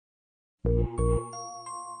Okay,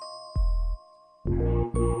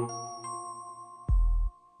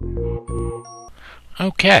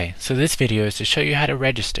 so this video is to show you how to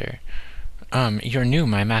register your new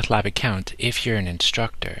MyMathLab account if you're an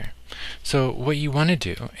instructor. So what you want to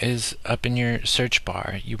do is up in your search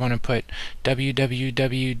bar, you want to put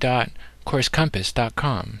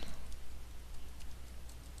www.coursecompass.com.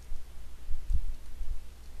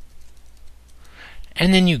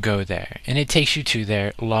 And then you go there, and it takes you to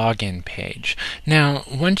their login page. Now,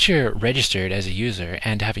 once you're registered as a user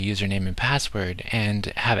and have a username and password and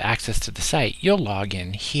have access to the site, you'll log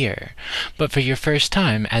in here. But for your first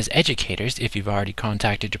time as educators, if you've already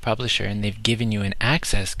contacted your publisher and they've given you an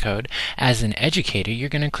access code, as an educator, you're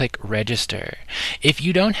going to click register. If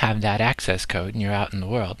you don't have that access code and you're out in the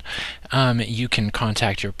world, you can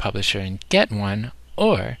contact your publisher and get one,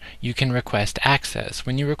 or you can request access.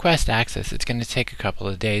 When you request access, it's going to take a couple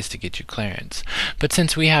of days to get you clearance. But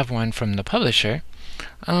since we have one from the publisher,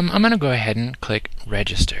 I'm going to go ahead and click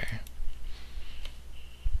register.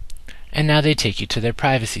 And now they take you to their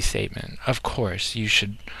privacy statement. Of course, you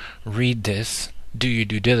should read this, do your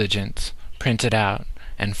due diligence, print it out,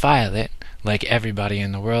 and file it like everybody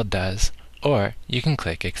in the world does, or you can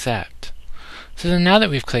click accept. So now that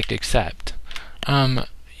we've clicked accept,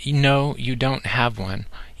 no, you don't have one.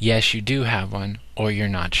 Yes, you do have one, or you're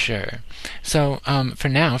not sure. So for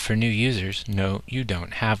now, for new users, no, you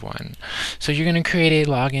don't have one. So you're going to create a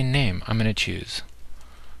login name. I'm going to choose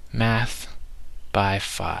Math by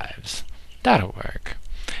Fives. That'll work.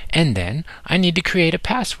 And then I need to create a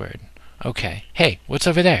password. Okay, hey, what's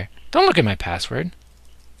over there? Don't look at my password.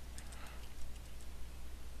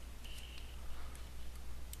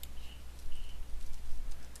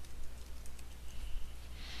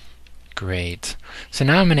 Great. So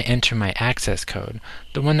now I'm going to enter my access code,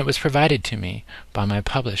 the one that was provided to me by my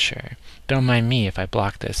publisher. Don't mind me if I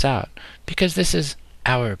block this out, because this is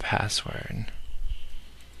our password.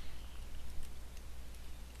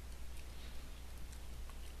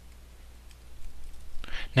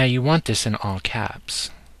 Now you want this in all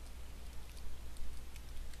caps.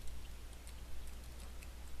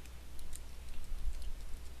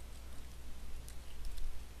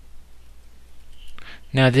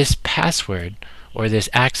 Now this password, or this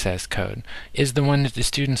access code, is the one that the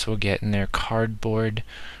students will get in their cardboard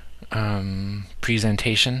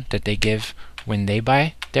presentation that they give when they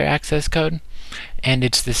buy their access code. And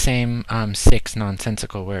it's the same 6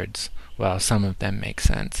 nonsensical words. Well, some of them make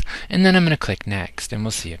sense. And then I'm going to click next, and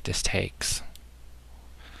we'll see if this takes.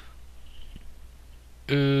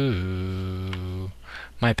 Ooh.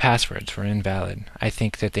 My passwords were invalid. I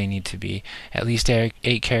think that they need to be at least 8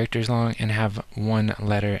 characters long and have 1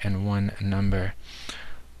 letter and 1 number.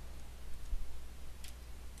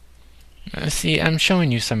 See, I'm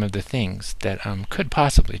showing you some of the things that could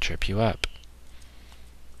possibly trip you up.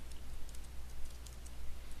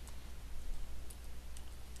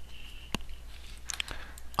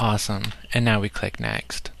 Awesome. And now we click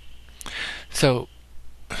next. So,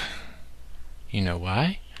 you know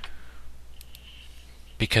why?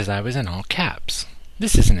 Because I was in all caps.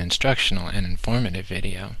 This is an instructional and informative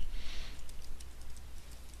video.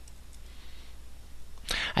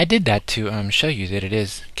 I did that to show you that it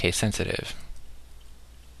is case sensitive.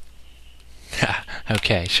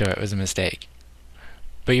 Okay, sure, it was a mistake.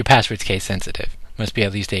 But your password's case sensitive. Must be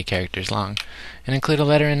at least 8 characters long. And include a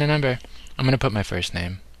letter and a number. I'm going to put my first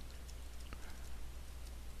name.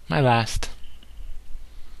 My last.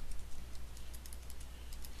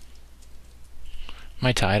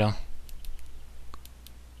 My title,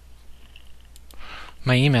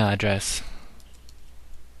 my email address,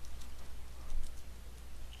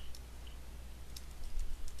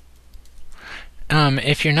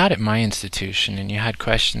 if you're not at my institution and you had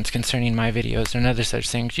questions concerning my videos and other such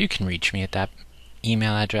things, you can reach me at that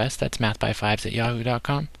email address. That's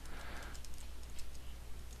mathby5s@yahoo.com.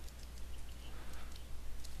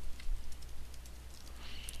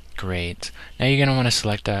 Great. Now you're going to want to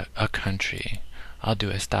select a country. I'll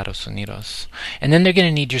do Estados Unidos. And then they're going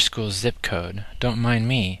to need your school's zip code. Don't mind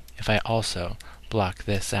me if I also block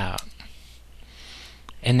this out.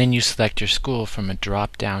 And then you select your school from a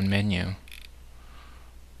drop-down menu.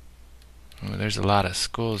 Oh, there's a lot of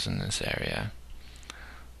schools in this area.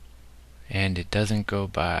 And it doesn't go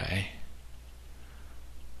by.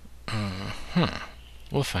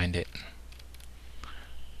 We'll find it.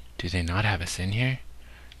 Do they not have us in here?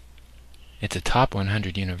 It's a top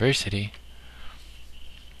 100 university.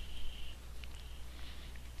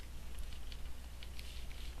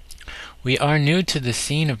 We are new to the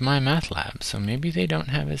scene of MyMathLab, so maybe they don't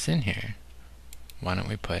have us in here. Why don't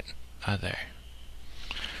we put other?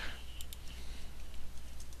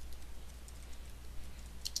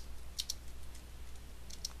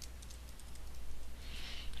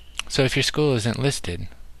 So if your school isn't listed,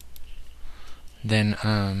 then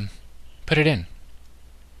put it in.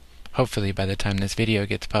 Hopefully by the time this video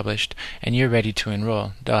gets published and you're ready to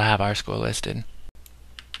enroll, they'll have our school listed.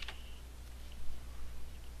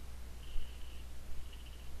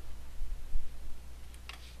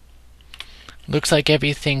 Looks like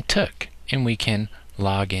everything took, and we can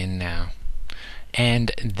log in now.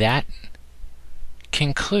 And that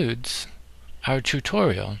concludes our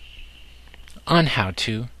tutorial on how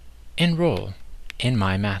to enroll in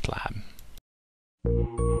My Math Lab.